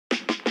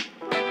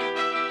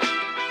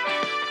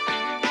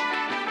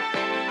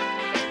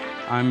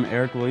I'm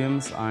Eric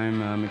Williams.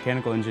 I'm a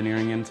mechanical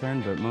engineering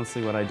intern, but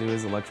mostly what I do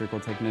is electrical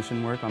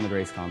technician work on the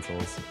Grace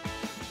consoles.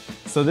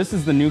 So this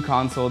is the new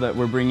console that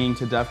we're bringing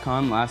to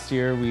Defcon. Last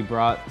year we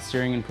brought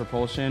steering and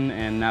propulsion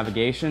and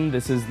navigation.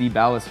 This is the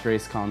Ballast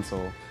Grace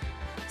console.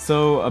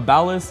 So a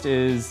ballast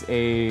is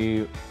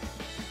a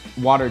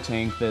water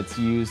tank that's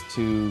used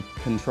to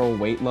control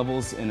weight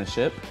levels in a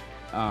ship.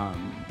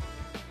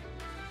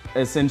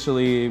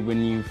 Essentially,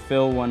 when you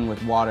fill one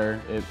with water,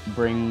 it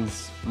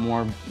brings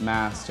more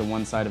mass to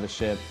one side of a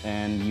ship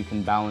and you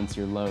can balance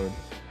your load.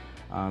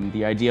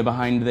 The idea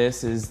behind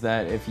this is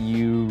that if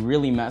you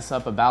really mess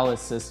up a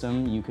ballast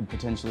system, you could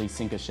potentially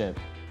sink a ship.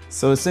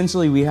 So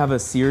essentially, we have a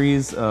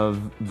series of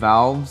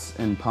valves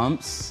and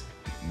pumps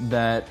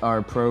that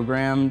are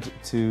programmed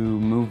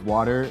to move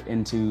water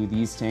into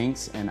these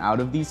tanks and out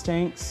of these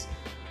tanks.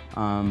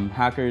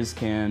 Hackers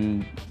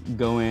can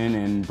go in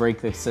and break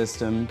the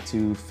system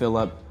to fill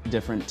up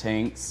different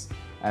tanks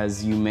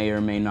as you may or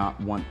may not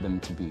want them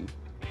to be.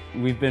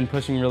 We've been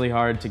pushing really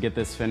hard to get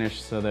this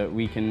finished so that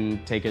we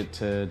can take it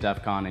to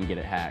Defcon and get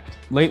it hacked.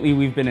 Lately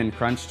we've been in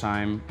crunch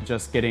time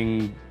just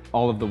getting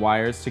all of the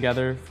wires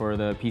together for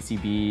the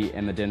PCB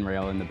and the DIN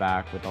rail in the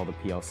back with all the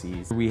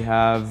PLCs. We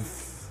have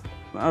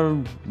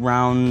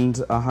around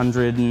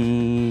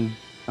 100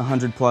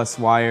 plus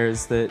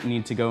wires that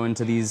need to go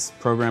into these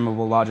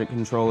programmable logic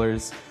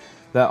controllers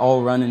that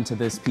all run into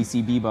this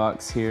PCB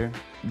box here.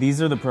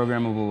 These are the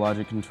programmable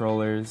logic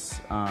controllers.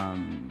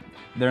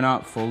 They're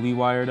not fully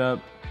wired up.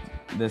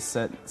 This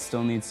set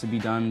still needs to be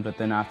done, but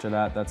then after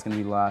that, that's going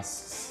to be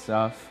last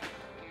stuff.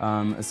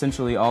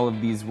 Essentially, all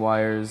of these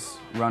wires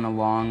run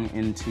along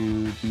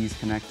into these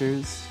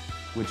connectors,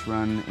 which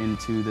run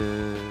into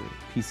the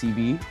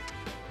PCB.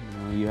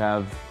 You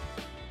have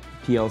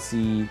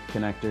PLC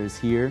connectors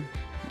here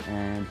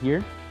and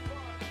here.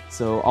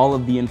 So all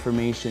of the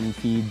information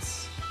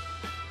feeds,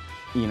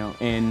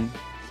 in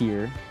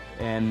here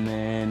and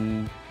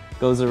then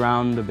goes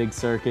around a big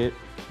circuit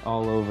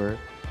all over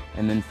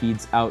and then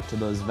feeds out to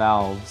those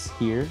valves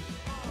here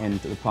and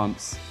to the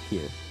pumps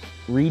here.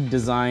 Reed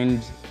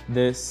designed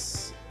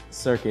this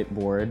circuit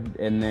board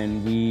and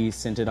then we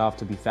sent it off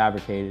to be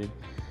fabricated.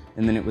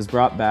 And then it was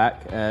brought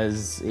back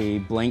as a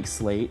blank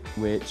slate,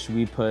 which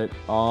we put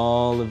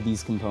all of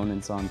these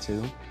components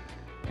onto,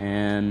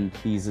 and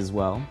these as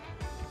well.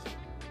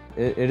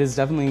 It is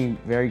definitely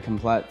very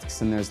complex,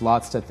 and there's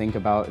lots to think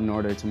about in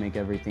order to make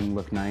everything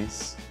look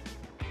nice.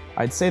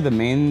 I'd say the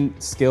main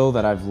skill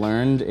that I've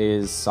learned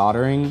is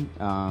soldering.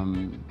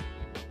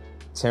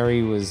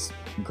 Terry was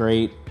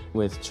great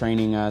with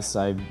training us.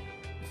 I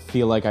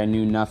feel like I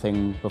knew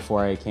nothing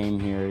before I came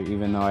here,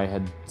 even though I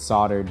had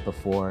soldered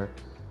before.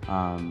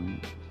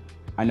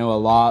 I know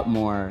a lot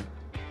more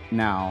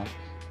now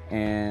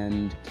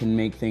and can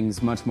make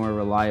things much more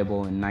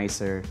reliable and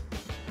nicer.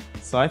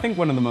 So I think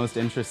one of the most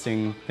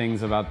interesting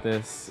things about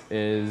this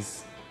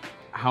is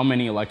how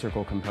many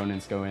electrical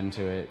components go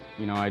into it.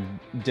 I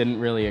didn't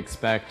really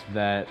expect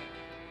that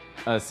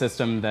a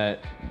system that,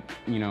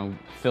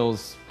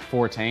 fills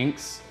 4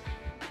 tanks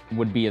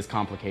would be as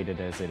complicated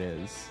as it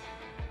is.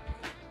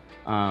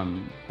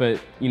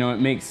 But, it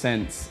makes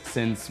sense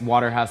since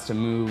water has to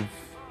move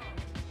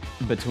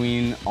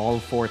between all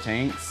 4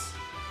 tanks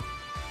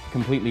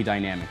completely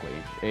dynamically.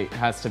 It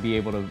has to be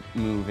able to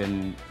move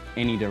in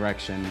any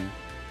direction,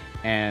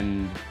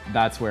 and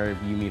that's where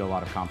you meet a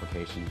lot of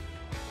complication.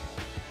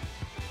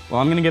 Well,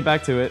 I'm gonna get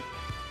back to it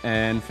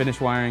and finish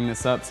wiring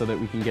this up so that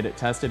we can get it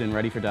tested and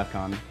ready for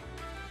Defcon.